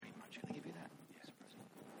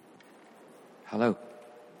Hello.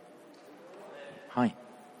 Hi.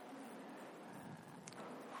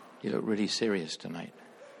 You look really serious tonight,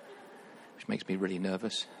 which makes me really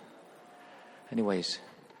nervous. Anyways,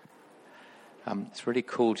 it's really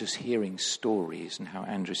cool just hearing stories and how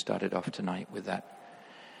Andrew started off tonight with that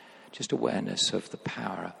just awareness of the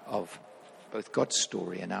power of both God's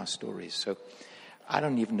story and our stories. So I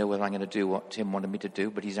don't even know whether I'm going to do what Tim wanted me to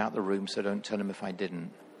do, but he's out the room, so don't tell him if I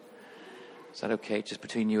didn't. Is that okay? Just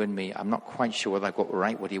between you and me. I'm not quite sure whether I got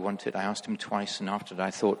right what he wanted. I asked him twice, and after that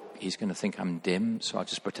I thought he's going to think I'm dim, so I'll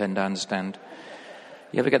just pretend I understand.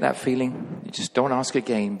 You ever get that feeling? You just don't ask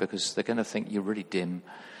again because they're going to think you're really dim.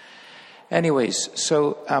 Anyways,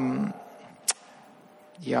 so,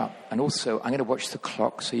 yeah. And also, I'm going to watch the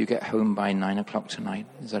clock so you get home by 9 o'clock tonight.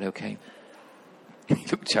 Is that okay? You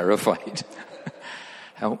look terrified.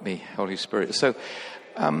 Help me, Holy Spirit. So,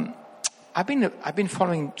 I've been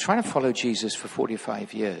trying to follow Jesus for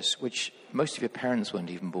 45 years, which most of your parents weren't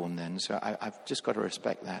even born then, so I've just got to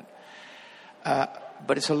respect that.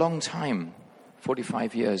 But it's a long time,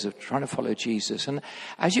 45 years of trying to follow Jesus. And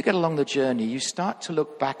as you get along the journey, you start to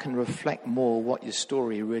look back and reflect more what your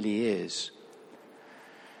story really is.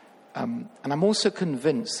 And I'm also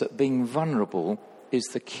convinced that being vulnerable is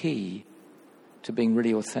the key to being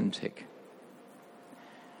really authentic.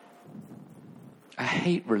 I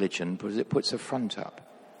hate religion because it puts a front up.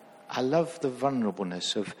 I love the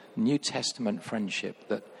vulnerableness of New Testament friendship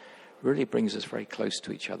that really brings us very close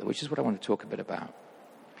to each other, which is what I want to talk a bit about.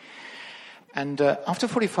 And after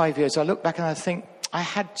 45 years, I look back and I think I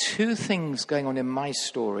had two things going on in my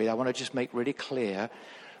story I want to just make really clear,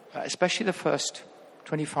 especially the first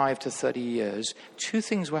 25 to 30 years. Two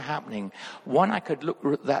things were happening. One, I could look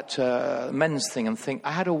at that men's thing and think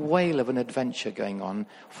I had a whale of an adventure going on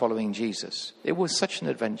following Jesus. It was such an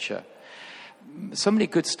adventure. So many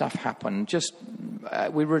good stuff happened.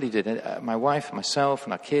 We really did. My wife, myself,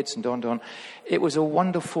 and our kids, and on. It was a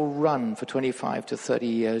wonderful run for 25 to 30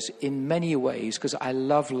 years in many ways because I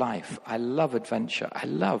love life. I love adventure. I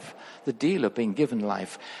love the deal of being given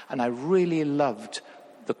life. And I really loved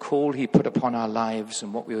the call he put upon our lives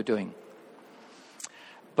and what we were doing.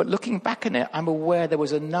 But looking back on it, I'm aware there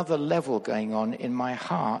was another level going on in my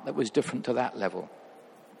heart that was different to that level.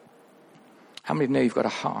 How many of you know you've got a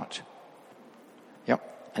heart?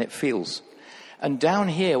 Yep, and it feels. And down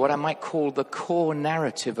here, what I might call the core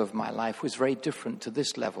narrative of my life was very different to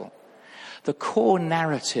this level. The core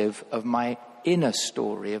narrative of my inner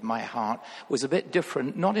story of my heart was a bit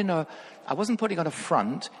different. I wasn't putting on a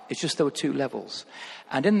front, it's just there were two levels.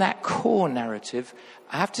 And in that core narrative,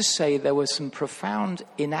 I have to say there were some profound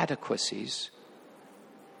inadequacies,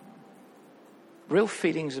 real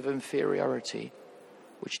feelings of inferiority,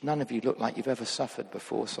 which none of you look like you've ever suffered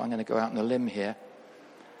before, so I'm going to go out on a limb here.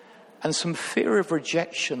 And some fear of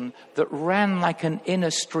rejection that ran like an inner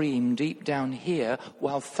stream deep down here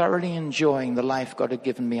while thoroughly enjoying the life God had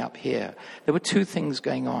given me up here. There were two things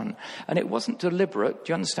going on. And it wasn't deliberate, do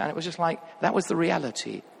you understand? It was just like, that was the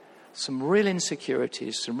reality. Some real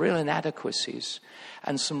insecurities, some real inadequacies,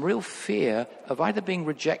 and some real fear of either being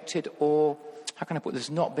rejected or, how can I put this,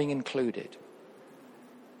 not being included.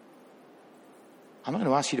 I'm not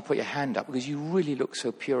going to ask you to put your hand up because you really look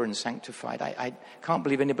so pure and sanctified. I can't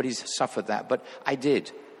believe anybody's suffered that, but I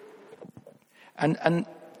did. And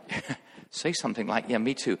say something like, yeah,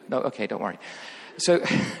 me too. No, okay, don't worry. So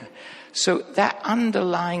that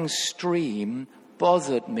underlying stream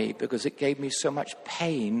bothered me because it gave me so much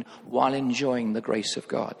pain while enjoying the grace of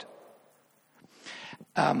God.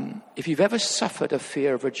 If you've ever suffered a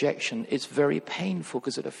fear of rejection, it's very painful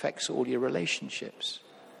because it affects all your relationships.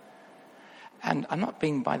 And I'm not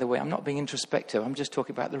being introspective. I'm just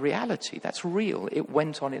talking about the reality. That's real. It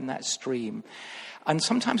went on in that stream. And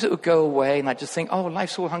sometimes it would go away and I'd just think, oh,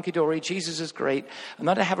 life's all hunky-dory. Jesus is great. And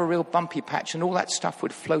then I'd have a real bumpy patch and all that stuff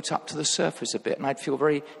would float up to the surface a bit and I'd feel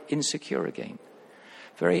very insecure again.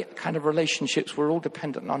 Very kind of relationships were all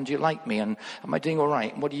dependent on, do you like me? And am I doing all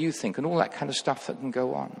right? And what do you think? And all that kind of stuff that can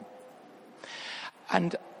go on.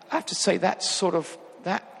 And I have to say that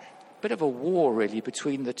bit of a war really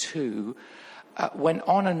between the two went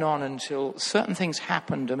on and on until certain things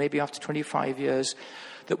happened, or maybe after 25 years,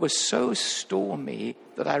 that were so stormy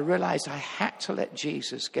that I realized I had to let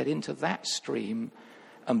Jesus get into that stream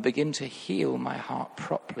and begin to heal my heart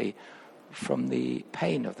properly from the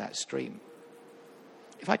pain of that stream.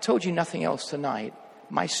 If I told you nothing else tonight,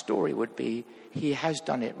 my story would be, he has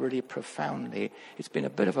done it really profoundly. It's been a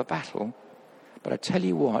bit of a battle, but I tell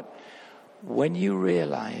you what, when you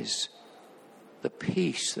realize the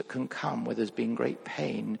peace that can come where there's been great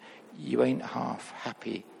pain, you ain't half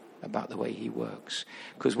happy about the way he works.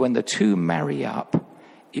 Because when the two marry up,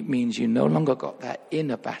 It means you no longer got that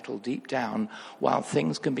inner battle deep down while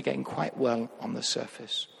things can be going quite well on the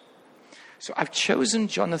surface. So I've chosen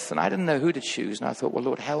Jonathan. I didn't know who to choose, and I thought, well,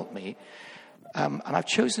 Lord, help me. And I've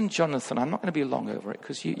chosen Jonathan. I'm not going to be long over it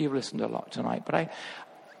because you've listened a lot tonight. But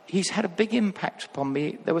he's had a big impact upon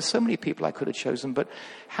me. There were so many people I could have chosen, but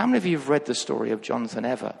how many of you have read the story of Jonathan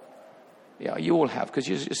ever? Yeah, you all have, because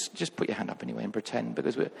you just put your hand up anyway and pretend.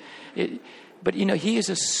 But he is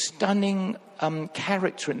a stunning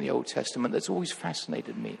character in the Old Testament that's always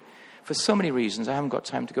fascinated me. For so many reasons, I haven't got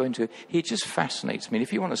time to go into it. He just fascinates me. And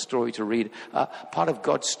if you want a story to read, part of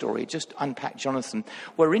God's story, just unpack Jonathan.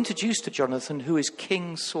 We're introduced to Jonathan, who is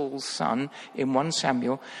King Saul's son, in 1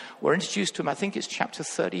 Samuel. We're introduced to him, I think it's chapter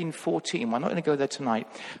 13, 14. We're not going to go there tonight.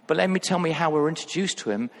 But tell me how we're introduced to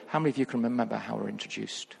him. How many of you can remember how we're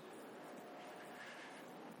introduced?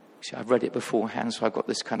 See, I've read it beforehand, so I've got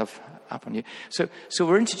this kind of up on you. So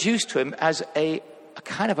we're introduced to him as a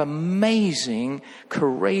kind of amazing,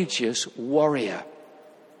 courageous warrior.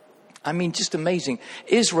 I mean, just amazing.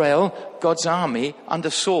 Israel, God's army, under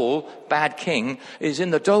Saul, bad king, is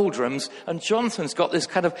in the doldrums, and Jonathan's got this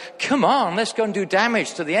kind of, come on, let's go and do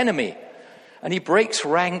damage to the enemy. And he breaks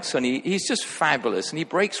ranks, and he's just fabulous. And he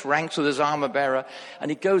breaks ranks with his armor bearer, and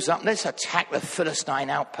he goes up, let's attack the Philistine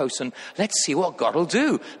outpost, and let's see what God will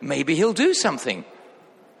do. Maybe he'll do something.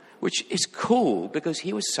 Which is cool, because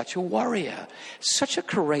he was such a warrior, such a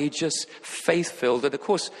courageous, faith-filled, and of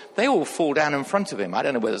course, they all fall down in front of him. I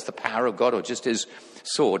don't know whether it's the power of God or just his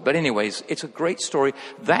sword. But anyways, it's a great story.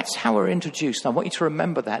 That's how we're introduced. And I want you to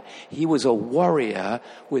remember that. He was a warrior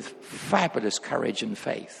with fabulous courage and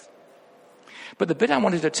faith. But the bit I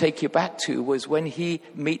wanted to take you back to was when he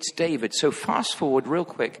meets David. So fast forward real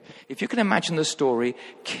quick. If you can imagine the story,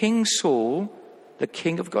 King Saul, the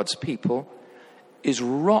king of God's people, is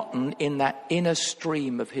rotten in that inner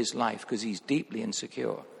stream of his life because he's deeply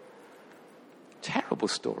insecure. Terrible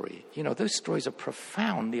story. Those stories have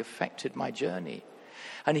profoundly affected my journey.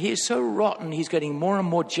 And he is so rotten, he's getting more and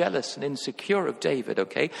more jealous and insecure of David,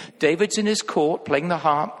 okay? David's in his court, playing the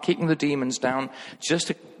harp, kicking the demons down,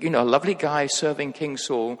 just a lovely guy serving King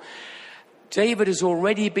Saul. David has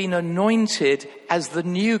already been anointed as the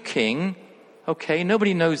new king, okay?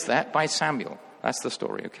 Nobody knows that, by Samuel. That's the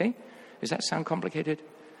story, okay? Does that sound complicated?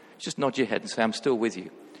 Just nod your head and say, I'm still with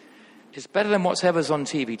you. It's better than whatever's on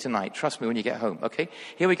TV tonight. Trust me when you get home, okay?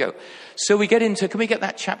 Here we go. So we get into, can we get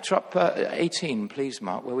that chapter up 18, please,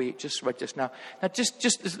 Mark, where we just read this now. Now,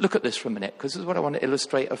 just look at this for a minute, because this is what I want to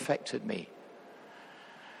illustrate affected me.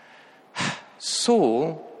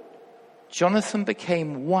 Jonathan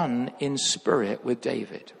became one in spirit with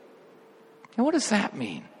David. Now, what does that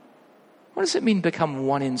mean? What does it mean become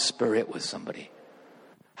one in spirit with somebody?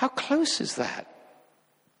 How close is that?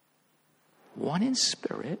 One in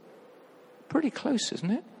spirit? Pretty close, isn't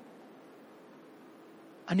it?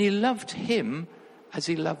 And he loved him as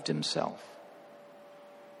he loved himself.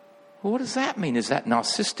 Well, what does that mean? Is that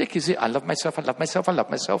narcissistic? Is it, I love myself, I love myself, I love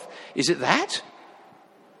myself? Is it that?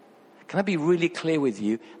 Can I be really clear with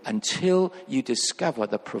you? Until you discover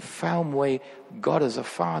the profound way God as a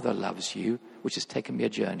father loves you, which has taken me a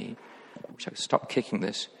journey. I wish I could stop kicking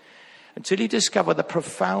this. Until you discover the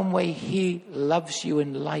profound way he loves you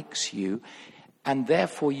and likes you, and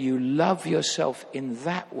therefore you love yourself in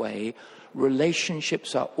that way,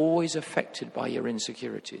 relationships are always affected by your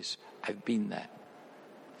insecurities. I've been there.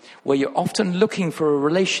 Where you're often looking for a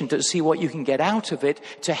relation to see what you can get out of it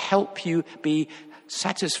to help you be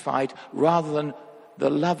satisfied rather than the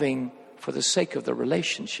loving for the sake of the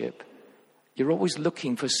relationship. You're always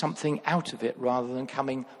looking for something out of it rather than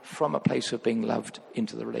coming from a place of being loved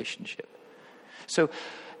into the relationship. So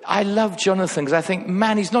I love Jonathan because I think,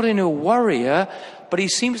 man, he's not only a warrior, but he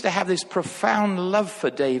seems to have this profound love for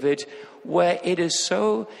David where he is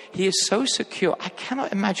so secure. I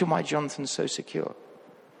cannot imagine why Jonathan's so secure.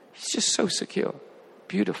 He's just so secure.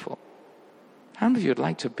 Beautiful. How many of you would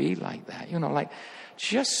like to be like that?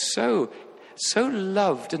 Just so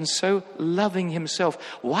loved and so loving himself.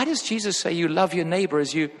 Why does Jesus say you love your neighbor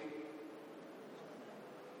as you...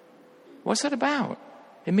 What's that about?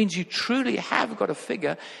 It means you truly have got to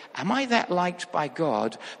figure, am I that liked by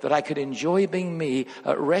God that I could enjoy being me,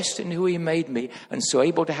 at rest in who he made me, and so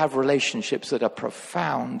able to have relationships that are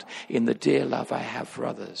profound in the dear love I have for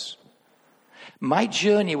others? My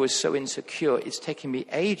journey was so insecure, it's taken me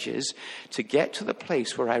ages to get to the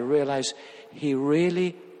place where I realize he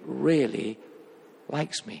really, really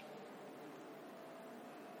likes me.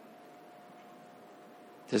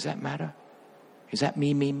 Does that matter? Is that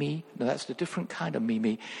me? No, that's a different kind of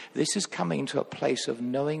me. This is coming to a place of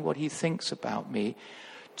knowing what he thinks about me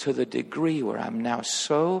to the degree where I'm now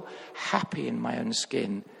so happy in my own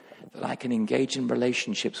skin that I can engage in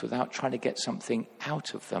relationships without trying to get something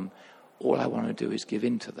out of them. All I want to do is give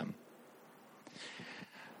in to them.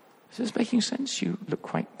 Is this making sense? You look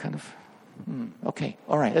quite kind of... Okay,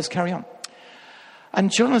 all right, let's carry on. And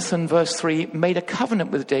Jonathan, verse 3, made a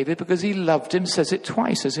covenant with David because he loved him, says it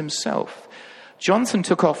twice, as himself. Jonathan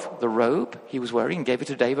took off the robe he was wearing and gave it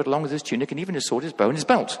to David along with his tunic and even his sword, his bow, and his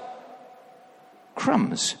belt.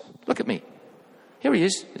 Crumbs. Look at me. Here he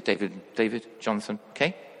is, David, Jonathan,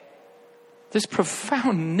 okay? This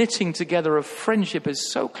profound knitting together of friendship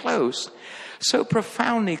is so close, so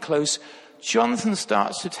profoundly close. Jonathan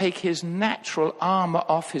starts to take his natural armor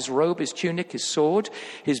off, his robe, his tunic, his sword,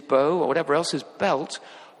 his bow, or whatever else, his belt.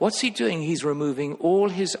 What's he doing? He's removing all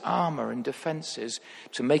his armor and defenses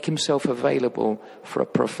to make himself available for a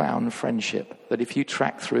profound friendship that, if you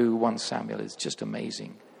track through 1 Samuel, is just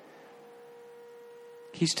amazing.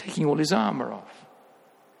 He's taking all his armor off.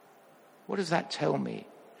 What does that tell me?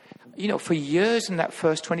 You know, for years in that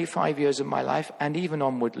first 25 years of my life, and even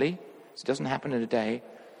onwardly, it doesn't happen in a day,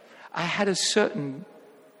 I had a certain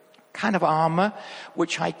kind of armor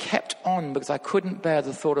which I kept on because I couldn't bear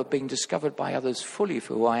the thought of being discovered by others fully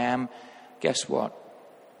for who I am. Guess what?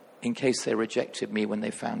 In case they rejected me when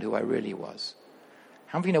they found who I really was.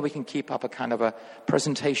 How many of you know we can keep up a kind of a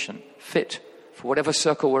presentation, fit for whatever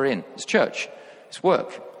circle we're in? It's church, it's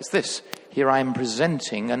work, it's this. Here I am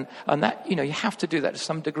presenting, and that, you know, you have to do that to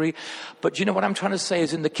some degree. But you know what I'm trying to say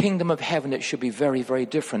is, in the kingdom of heaven, it should be very, very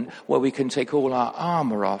different, where we can take all our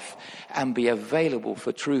armor off and be available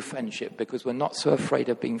for true friendship, because we're not so afraid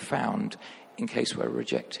of being found in case we're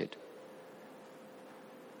rejected.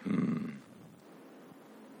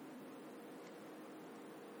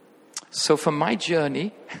 So for my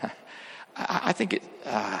journey, I think it...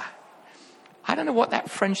 I don't know what that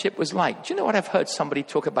friendship was like. Do you know what? I've heard somebody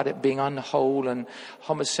talk about it being unwhole and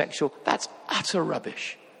homosexual. That's utter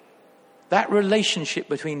rubbish. That relationship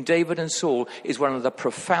between David and Saul is one of the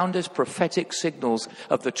profoundest prophetic signals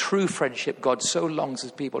of the true friendship God so longs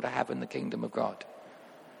his people to have in the kingdom of God.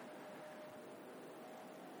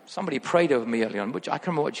 Somebody prayed over me early on, which I can't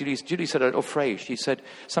remember what Julie said, a little phrase. She said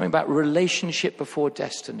something about relationship before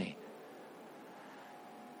destiny.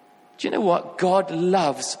 Do you know what? God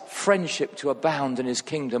loves friendship to abound in his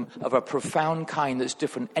kingdom of a profound kind that's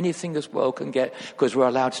different than anything this world can get, because we're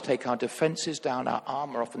allowed to take our defenses down, our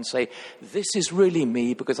armor off, and say, this is really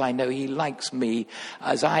me because I know he likes me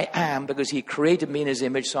as I am because he created me in his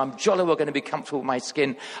image, so I'm jolly well going to be comfortable with my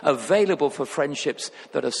skin, available for friendships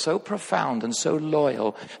that are so profound and so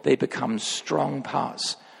loyal, they become strong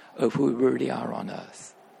parts of who we really are on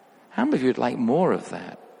earth. How many of you would like more of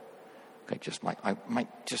that? I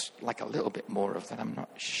might just like a little bit more of that. I'm not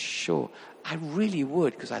sure. I really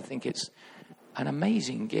would, because I think it's an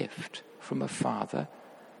amazing gift from a father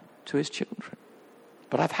to his children.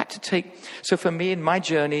 But I've had to take... So for me, in my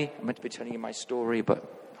journey, I'm meant to be telling you my story,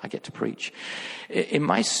 but I get to preach. In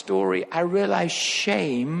my story, I realized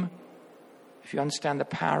shame, if you understand the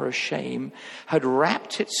power of shame, had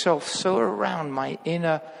wrapped itself so around my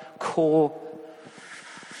inner core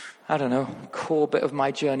bit of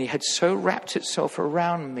my journey, had so wrapped itself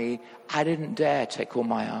around me, I didn't dare take all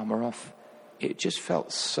my armor off. It just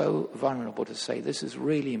felt so vulnerable to say, this is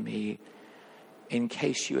really me, in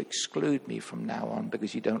case you exclude me from now on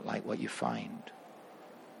because you don't like what you find.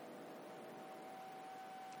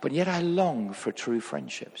 But yet I long for true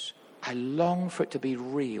friendships. I long for it to be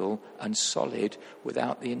real and solid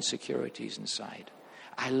without the insecurities inside.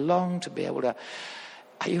 I long to be able to...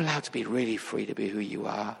 Are you allowed to be really free to be who you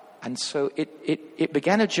are? And so it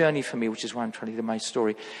began a journey for me, which is why I'm trying to do my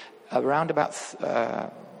story. Around about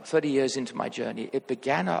 30 years into my journey, it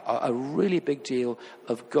began a really big deal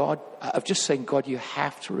of God, of just saying, God, you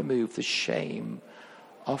have to remove the shame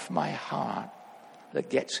off my heart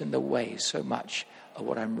that gets in the way so much of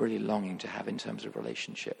what I'm really longing to have in terms of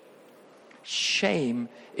relationship. Shame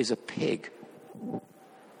is a pig.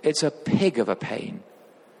 It's a pig of a pain,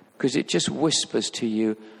 because it just whispers to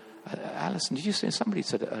you, Alison, did you say, somebody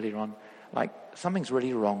said it earlier on, like, something's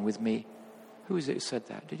really wrong with me. Who is it who said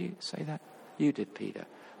that? Did you say that? You did, Peter.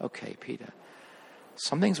 Okay, Peter.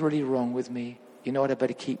 Something's really wrong with me. You know what? I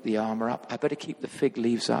better keep the armor up. I better keep the fig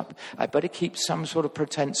leaves up. I better keep some sort of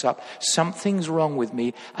pretense up. Something's wrong with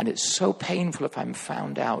me, and it's so painful if I'm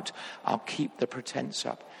found out. I'll keep the pretense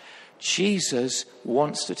up. Jesus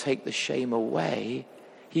wants to take the shame away.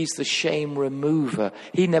 He's the shame remover.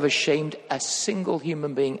 He never shamed a single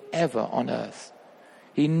human being ever on earth.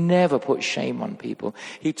 He never put shame on people.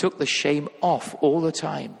 He took the shame off all the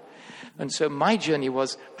time. And so my journey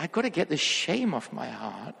was, I've got to get the shame off my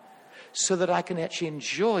heart so that I can actually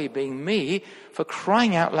enjoy being me, for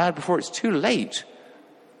crying out loud before it's too late.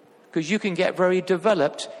 Because you can get very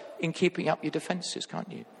developed in keeping up your defenses,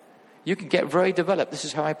 can't you? You can get very developed. This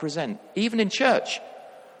is how I present. Even in church.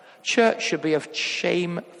 Church should be a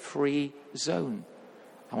shame-free zone,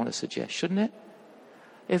 I want to suggest, shouldn't it?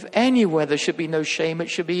 If anywhere there should be no shame,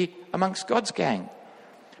 it should be amongst God's gang.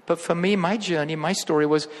 But for me, my journey, my story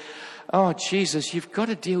was, oh, Jesus, you've got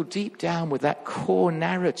to deal deep down with that core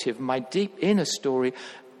narrative, my deep inner story.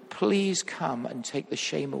 Please come and take the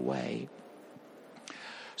shame away.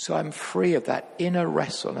 So I'm free of that inner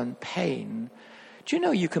wrestle and pain. Do you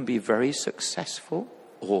know you can be very successful?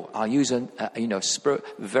 Or I'll use spirit,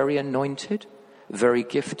 very anointed, very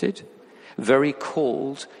gifted, very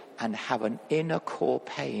called, and have an inner core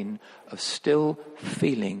pain of still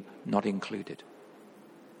feeling not included.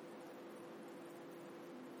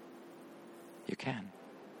 You can.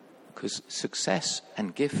 Because success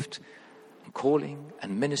and gift and calling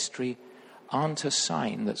and ministry aren't a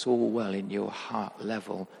sign that's all well in your heart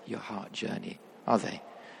level, your heart journey, are they?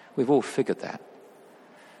 We've all figured that.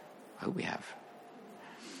 I hope we have.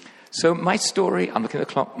 So my story, I'm looking at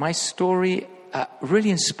the clock, my story, really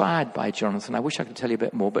inspired by Jonathan. I wish I could tell you a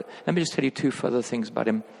bit more, but let me just tell you two further things about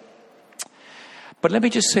him. But let me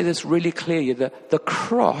just say this really clearly, that the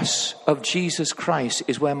cross of Jesus Christ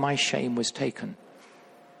is where my shame was taken.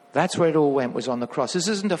 That's where it all went, was on the cross. This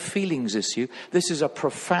isn't a feelings issue. This is a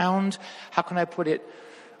profound, how can I put it,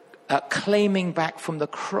 claiming back from the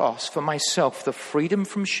cross for myself the freedom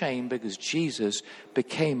from shame, because Jesus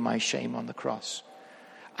became my shame on the cross.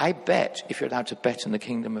 I bet, if you're allowed to bet in the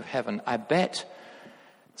kingdom of heaven, I bet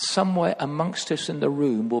somewhere amongst us in the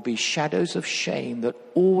room will be shadows of shame that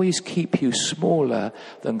always keep you smaller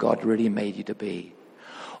than God really made you to be.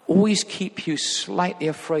 Always keep you slightly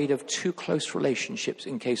afraid of too close relationships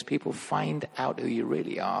in case people find out who you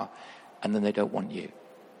really are and then they don't want you.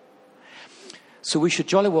 So we should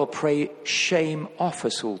jolly well pray shame off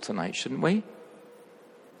us all tonight, shouldn't we?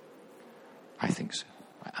 I think so.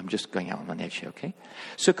 I'm just going out on an edge here, okay?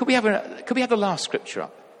 So could we have the last scripture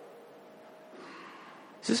up?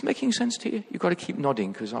 Is this making sense to you? You've got to keep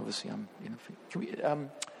nodding because obviously I'm, can we,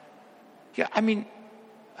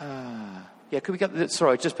 could we get that?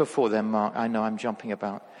 Sorry, just before then, Mark, I know I'm jumping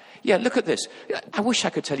about. Yeah, look at this. I wish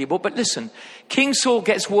I could tell you more, but listen, King Saul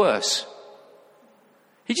gets worse.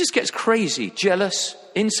 He just gets crazy, jealous,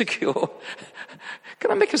 insecure.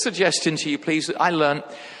 Can I make a suggestion to you, please, that I learned?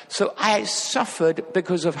 So I suffered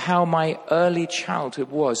because of how my early childhood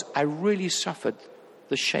was. I really suffered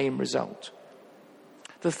the shame result.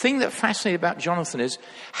 The thing that fascinated about Jonathan is,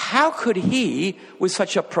 how could he, with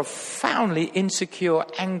such a profoundly insecure,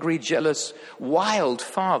 angry, jealous, wild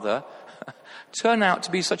father, turn out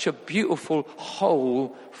to be such a beautiful,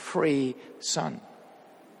 whole, free son?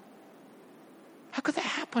 How could that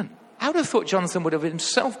happen? I would have thought Jonathan would have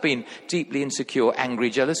himself been deeply insecure, angry,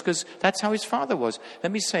 jealous, because that's how his father was.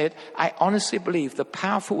 Let me say it. I honestly believe the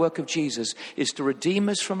powerful work of Jesus is to redeem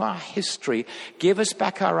us from our history, give us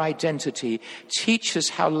back our identity, teach us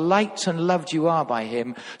how liked and loved you are by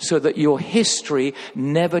him, so that your history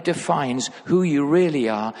never defines who you really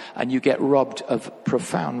are and you get robbed of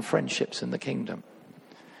profound friendships in the kingdom.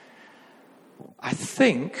 I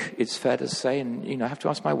think it's fair to say, and I have to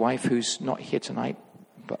ask my wife, who's not here tonight,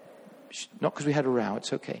 not because we had a row,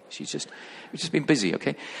 it's okay. We've just been busy,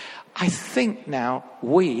 okay? I think now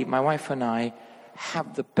my wife and I,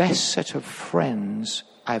 have the best set of friends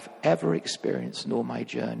I've ever experienced in all my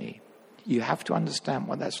journey. You have to understand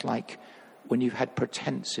what that's like when you've had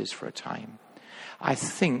pretenses for a time. I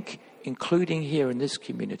think, including here in this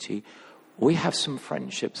community, we have some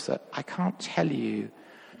friendships that I can't tell you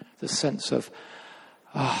the sense of,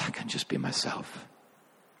 I can just be myself.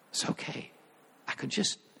 It's okay. I can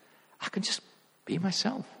just be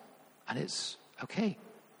myself, and it's okay.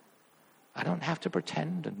 I don't have to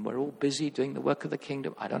pretend, and we're all busy doing the work of the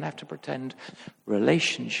kingdom. I don't have to pretend.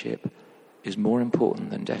 Relationship is more important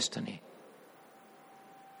than destiny.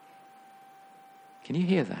 Can you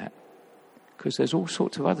hear that? Because there's all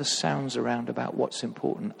sorts of other sounds around about what's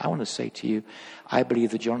important. I want to say to you, I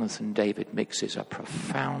believe the Jonathan David mix is a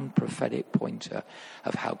profound prophetic pointer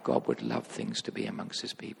of how God would love things to be amongst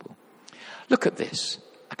his people. Look at this.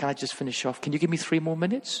 Can I just finish off? Can you give me 3 more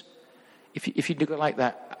minutes? If you do it like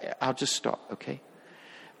that, I'll just stop, okay?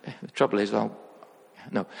 The trouble is, no.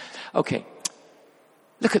 Okay.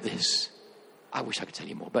 Look at this. I wish I could tell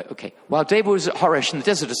you more, but okay. While David was at Horesh in the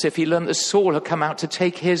desert of Ziph, he learned that Saul had come out to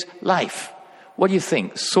take his life. What do you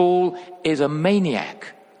think? Saul is a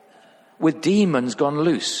maniac with demons gone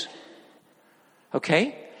loose.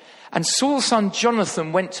 Okay? And Saul's son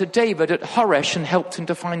Jonathan went to David at Horesh and helped him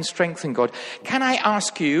to find strength in God. Can I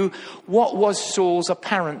ask you, what was Saul's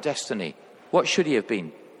apparent destiny? What should he have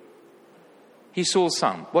been? He's Saul's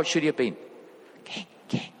son. What should he have been? King.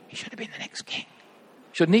 He should have been the next king.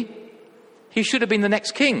 Shouldn't he? He should have been the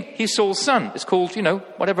next king. He's Saul's son. It's called,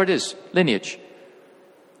 whatever it is, lineage.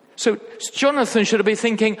 So Jonathan should have been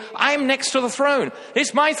thinking, I'm next to the throne.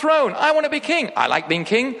 It's my throne. I want to be king. I like being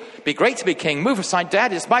king. Be great to be king. Move aside,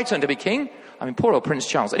 Dad. It's my turn to be king. I mean, poor old Prince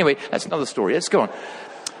Charles. Anyway, that's another story. Let's go on.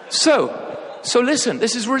 So listen,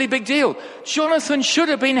 this is a really big deal. Jonathan should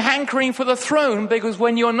have been hankering for the throne, because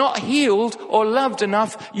when you're not healed or loved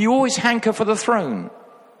enough, you always hanker for the throne.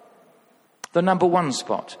 The number one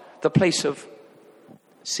spot, the place of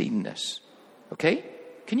seenness. Okay?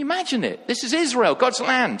 Can you imagine it? This is Israel, God's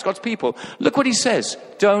land, God's people. Look what he says.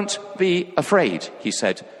 Don't be afraid, he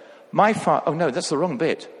said. Oh no, that's the wrong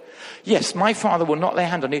bit. Yes, my father will not lay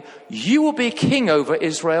hand on you. You will be king over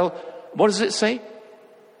Israel. What does it say?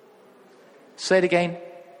 Say it again.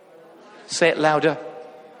 Say it louder.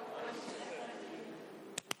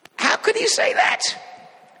 How could he say that?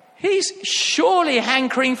 He's surely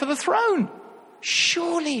hankering for the throne.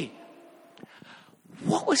 Surely.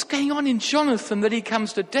 What was going on in Jonathan that he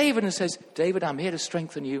comes to David and says, David, I'm here to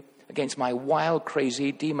strengthen you against my wild,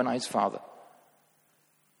 crazy, demonized father.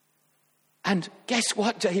 And guess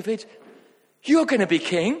what, David? You're going to be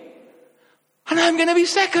king, and I'm going to be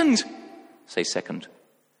second. Say second.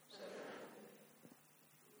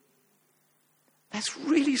 That's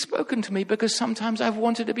really spoken to me, because sometimes I've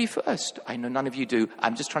wanted to be first. I know none of you do.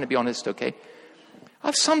 I'm just trying to be honest, okay?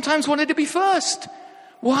 I've sometimes wanted to be first.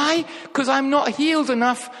 Why? Because I'm not healed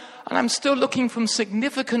enough, and I'm still looking for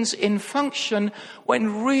significance in function,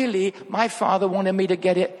 when really my father wanted me to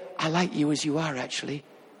get it. I like you as you are, actually.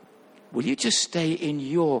 Will you just stay in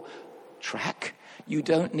your track? You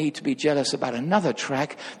don't need to be jealous about another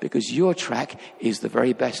track, because your track is the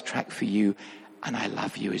very best track for you, and I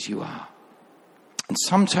love you as you are. And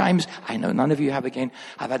sometimes, I know none of you have again,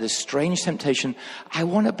 I've had a strange temptation. I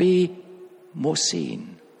want to be more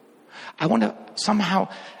seen. I want to somehow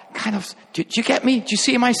do you get me? Do you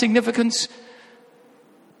see my significance?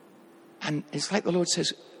 And it's like the Lord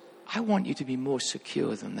says, I want you to be more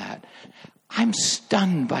secure than that. I'm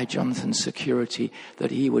stunned by Jonathan's security,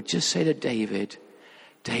 that he would just say to David,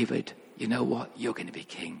 David, you know what? You're going to be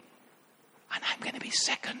king, and I'm going to be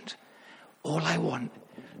second. All I want,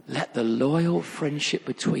 let the loyal friendship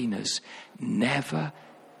between us never,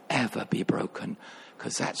 ever be broken,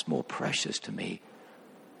 because that's more precious to me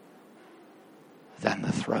than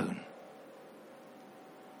the throne.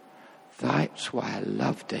 That's why I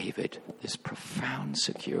love David, this profound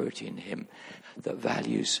security in him that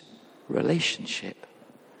values relationship,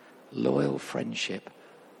 loyal friendship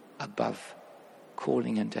above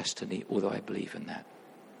calling and destiny, although I believe in that.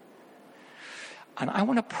 And I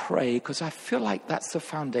want to pray, because I feel like that's the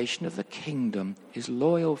foundation of the kingdom, is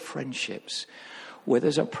loyal friendships, where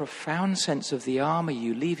there's a profound sense of the armor.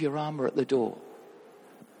 You leave your armor at the door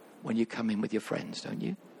when you come in with your friends, don't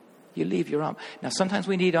you? You leave your armor. Now, sometimes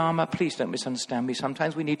we need armor. Please don't misunderstand me.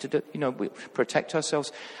 Sometimes we need to, we protect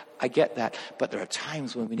ourselves. I get that. But there are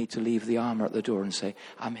times when we need to leave the armor at the door and say,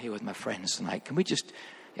 I'm here with my friends tonight. Can we just,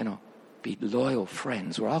 be loyal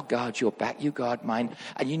friends, where I'll guard your back, you guard mine.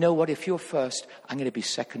 And you know what? If you're first, I'm going to be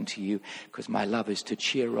second to you, because my love is to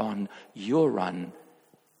cheer on your run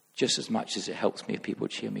just as much as it helps me if people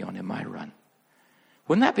cheer me on in my run.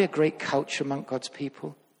 Wouldn't that be a great culture among God's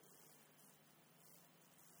people?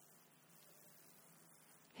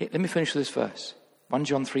 Here, let me finish with this verse. 1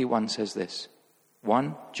 John 3:1 says this.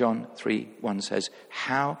 1 John 3:1 says,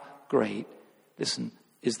 how great, listen,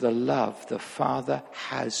 is the love the Father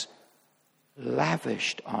has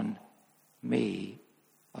lavished on me,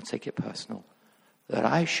 I'll take it personal, that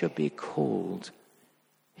I should be called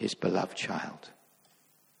his beloved child.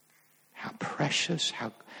 How precious,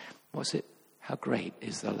 how great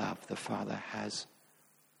is the love the Father has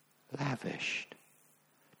lavished.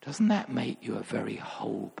 Doesn't that make you a very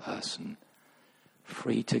whole person,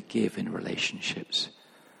 free to give in relationships,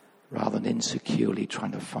 rather than insecurely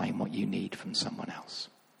trying to find what you need from someone else?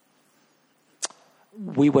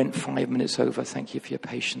 We went 5 minutes over. Thank you for your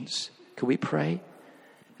patience. Could we pray?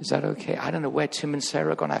 Is that okay? I don't know where Tim and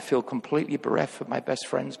Sarah are gone. I feel completely bereft of my best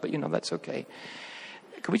friends, but that's okay.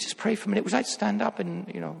 Could we just pray for a minute? Would I stand up and,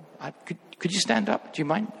 could you stand up? Do you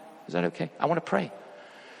mind? Is that okay? I want to pray.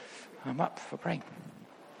 I'm up for praying.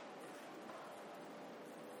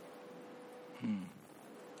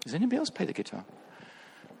 Does anybody else play the guitar?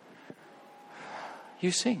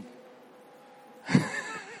 You sing.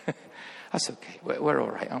 That's okay. We're all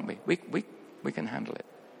right, aren't we? We can handle it.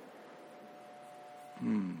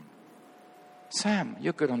 Sam,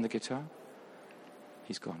 you're good on the guitar.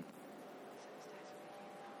 He's gone.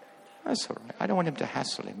 That's all right. I don't want him to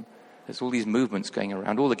hassle him. There's all these movements going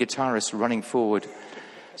around, all the guitarists running forward.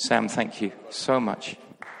 Sam, thank you so much.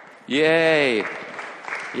 Yay.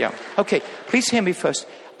 Yeah. Okay, please hear me first.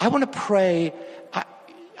 I want to pray.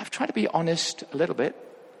 I've tried to be honest a little bit,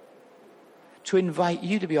 to invite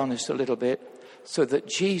you to be honest a little bit, so that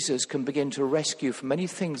Jesus can begin to rescue from many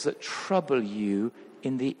things that trouble you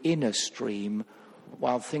in the inner stream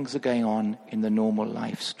while things are going on in the normal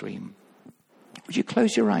life stream. Would you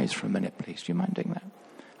close your eyes for a minute, please? Do you mind doing that?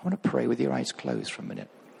 I want to pray with your eyes closed for a minute.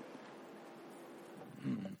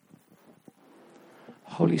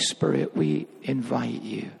 Holy Spirit, we invite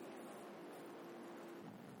you.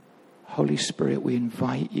 Holy Spirit, we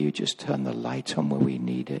invite you. Just turn the light on where we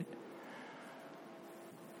need it.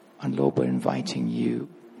 And Lord, we're inviting you,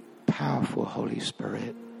 powerful Holy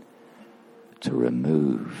Spirit, to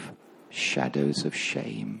remove shadows of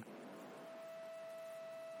shame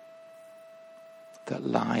that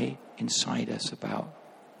lie inside us about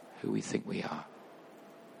who we think we are.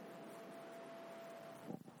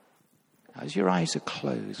 As your eyes are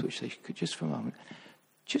closed, which they could just for a moment,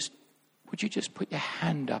 would you just put your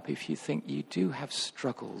hand up if you think you do have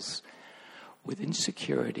struggles with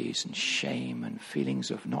insecurities and shame and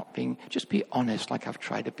feelings of not being, just be honest like I've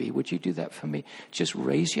tried to be. Would you do that for me? Just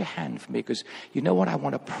raise your hand for me, because you know what? I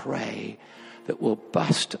want to pray that will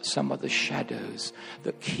bust some of the shadows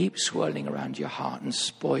that keep swirling around your heart and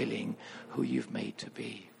spoiling who you've made to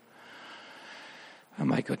be. Oh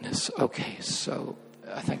my goodness. Okay, so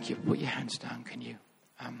thank you. Put your hands down, can you?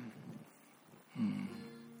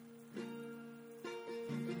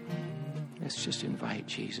 Let's just invite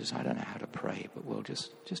Jesus. I don't know how to pray, but we'll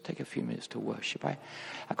just take a few minutes to worship.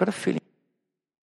 I've got a feeling